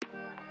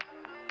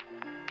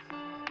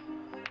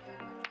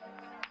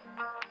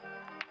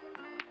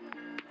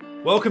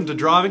Welcome to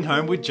Driving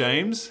Home with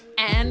James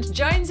and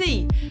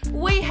Jonesy.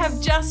 We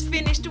have just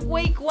finished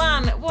week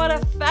 1. What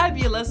a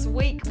fabulous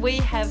week we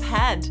have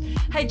had.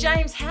 Hey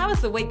James, how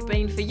has the week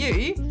been for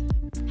you?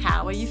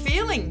 How are you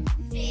feeling?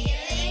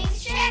 Feeling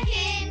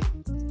checking.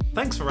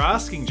 Thanks for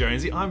asking,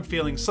 Jonesy. I'm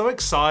feeling so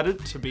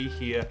excited to be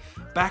here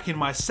back in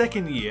my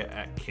second year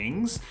at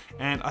King's,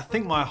 and I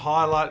think my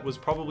highlight was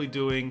probably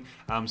doing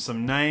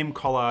some name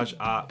collage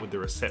art with the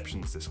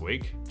receptions this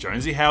week.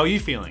 Jonesy, how are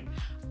you feeling?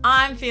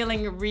 I'm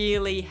feeling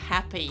really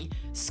happy.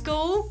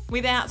 School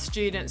without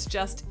students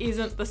just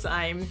isn't the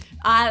same.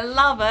 I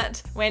love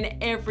it when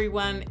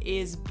everyone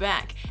is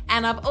back.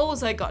 And I've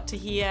also got to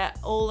hear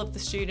all of the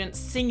students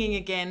singing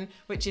again,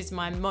 which is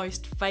my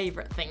most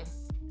favourite thing.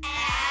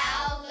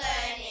 Our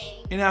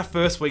learning. In our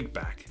first week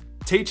back,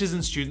 teachers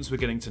and students were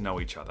getting to know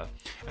each other,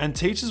 and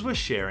teachers were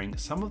sharing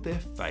some of their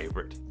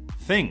favourite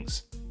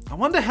things. I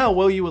wonder how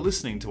well you were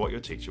listening to what your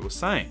teacher was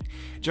saying.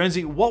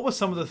 Jonesy, what were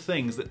some of the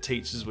things that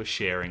teachers were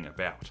sharing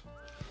about?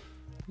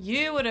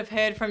 You would have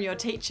heard from your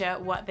teacher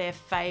what their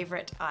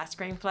favourite ice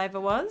cream flavour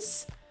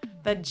was,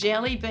 the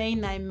jelly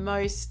bean they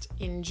most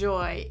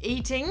enjoy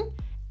eating,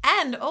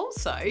 and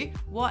also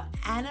what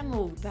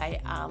animal they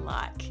are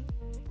like.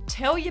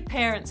 Tell your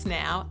parents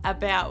now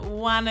about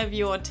one of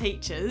your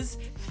teacher's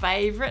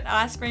favourite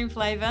ice cream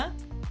flavour.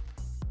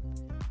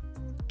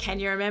 Can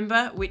you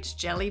remember which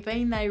jelly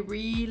bean they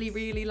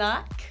really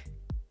like?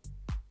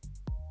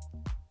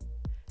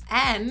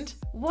 And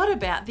what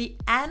about the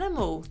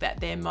animal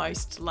that they're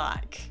most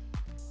like?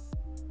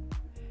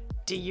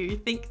 Do you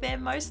think they're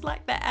most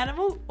like that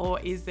animal, or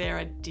is there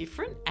a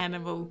different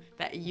animal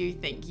that you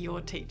think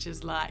your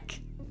teachers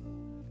like?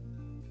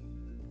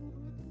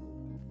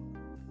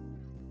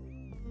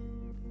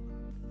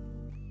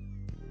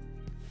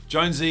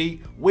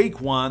 Jonesy,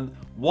 week 1,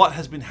 what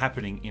has been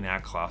happening in our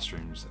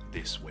classrooms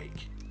this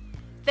week?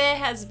 There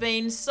has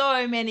been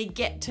so many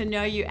get to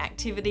know you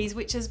activities,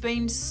 which has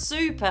been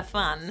super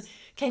fun.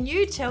 Can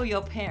you tell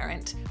your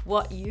parent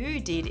what you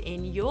did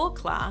in your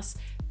class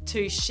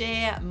to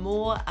share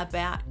more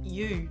about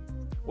you?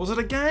 Was it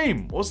a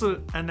game? Was it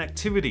an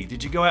activity?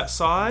 Did you go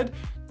outside?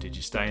 Did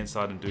you stay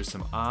inside and do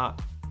some art?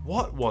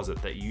 What was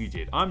it that you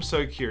did? I'm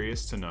so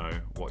curious to know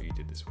what you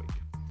did this week.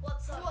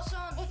 What's on?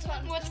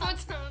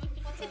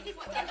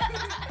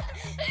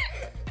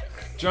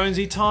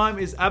 Jonesy, time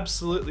is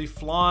absolutely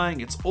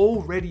flying. It's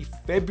already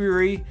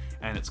February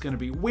and it's going to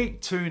be week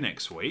 2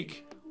 next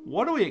week.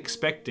 What are we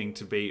expecting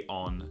to be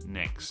on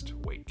next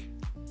week?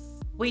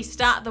 We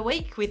start the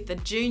week with the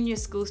junior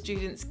school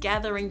students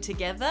gathering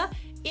together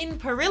in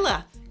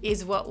Parilla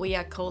is what we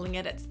are calling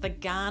it. It's the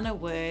Kaurna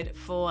word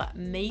for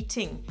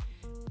meeting.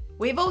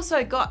 We've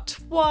also got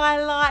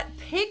twilight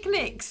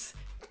picnics.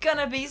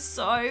 Gonna be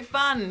so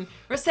fun.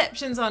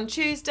 Receptions on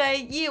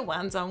Tuesday, year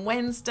 1's on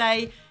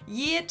Wednesday,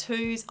 year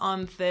 2's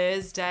on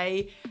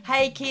Thursday.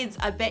 Hey kids,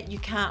 I bet you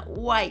can't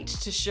wait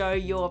to show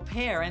your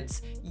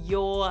parents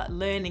your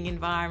learning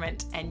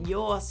environment and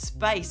your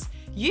space.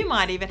 You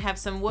might even have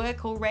some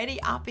work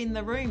already up in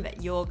the room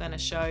that you're gonna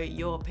show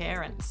your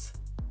parents.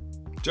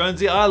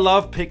 Jonesy, I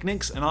love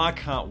picnics and I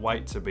can't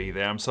wait to be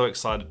there. I'm so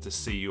excited to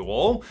see you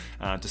all,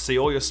 to see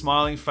all your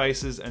smiling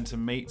faces and to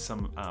meet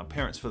some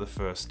parents for the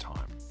first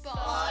time.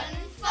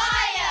 Bonfire!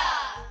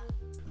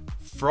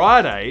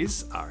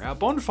 Fridays are our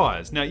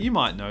bonfires. Now, you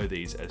might know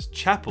these as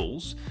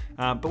chapels,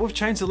 but we've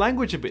changed the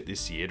language a bit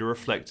this year to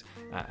reflect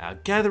our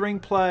gathering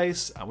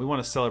place. We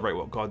want to celebrate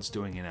what God's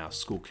doing in our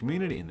school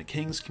community, in the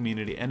King's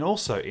community, and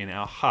also in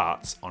our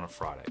hearts on a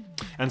Friday.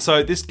 And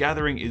so this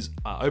gathering is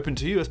open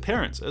to you as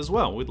parents as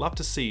well. We'd love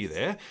to see you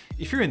there.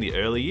 If you're in the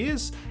early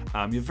years,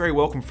 you're very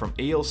welcome from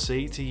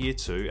ELC to year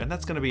 2, and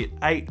that's going to be at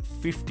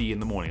 8:50 in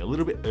the morning, a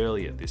little bit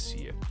earlier this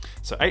year.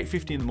 So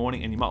 8:50 in the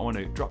morning, and you might want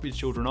to drop your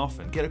children off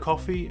and get a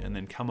coffee and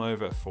then come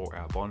over for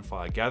our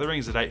bonfire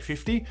gatherings at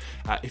 8:50.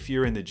 If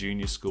you're in the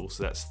junior school,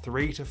 so that's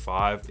 3 to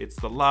 5. It's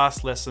the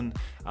last lesson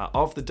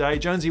of the day.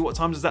 Jonesy, what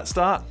time does that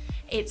start?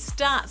 It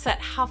starts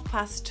at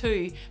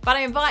 2:30, but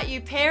I invite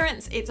you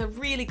parents, it's a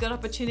really good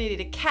opportunity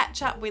to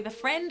catch up with a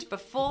friend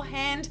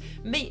beforehand,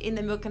 meet in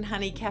the Milk and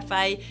Honey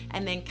Cafe,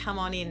 and then come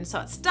on in. So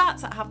it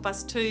starts at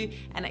 2:30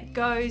 and it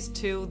goes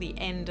till the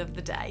end of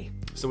the day.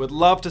 So we'd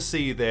love to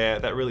see you there.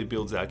 That really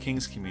builds our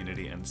King's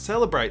community and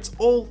celebrates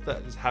all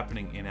that is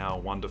happening in our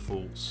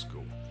wonderful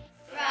school.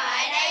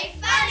 Friday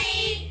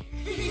funny!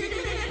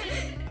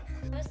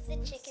 Why was the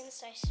chicken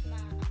so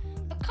smart?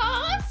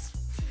 Because?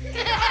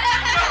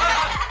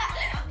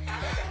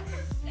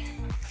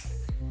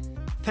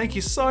 Thank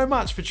you so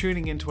much for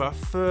tuning into our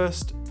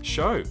first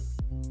show.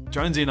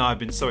 Jonesy and I have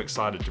been so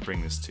excited to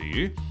bring this to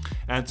you.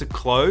 And to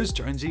close,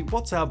 Jonesy,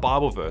 what's our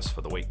Bible verse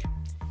for the week?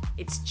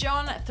 It's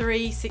John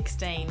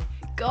 3:16.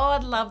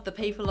 God loved the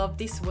people of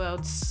this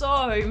world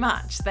so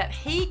much that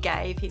he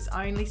gave his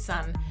only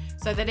son,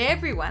 so that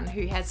everyone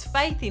who has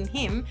faith in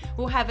him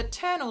will have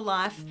eternal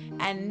life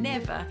and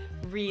never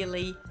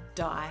really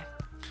die.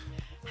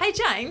 Hey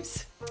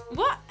James,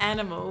 what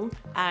animal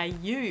are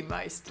you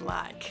most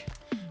like?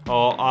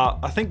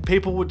 I think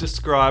people would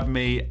describe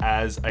me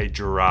as a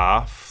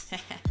giraffe.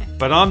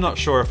 But I'm not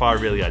sure if I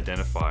really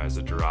identify as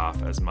a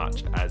giraffe as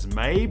much as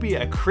maybe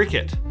a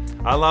cricket.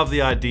 I love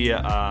the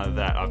idea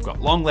that I've got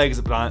long legs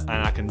and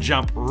I can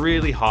jump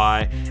really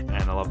high, and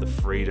I love the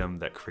freedom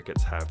that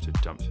crickets have to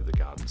jump through the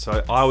garden.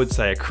 So I would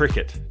say a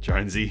cricket,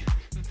 Jonesy.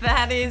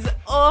 That is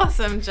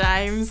awesome,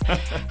 James.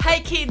 Hey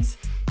kids,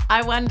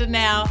 I wonder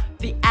now,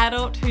 the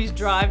adult who's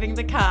driving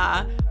the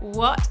car,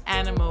 what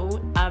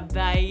animal are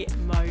they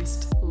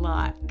most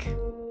like?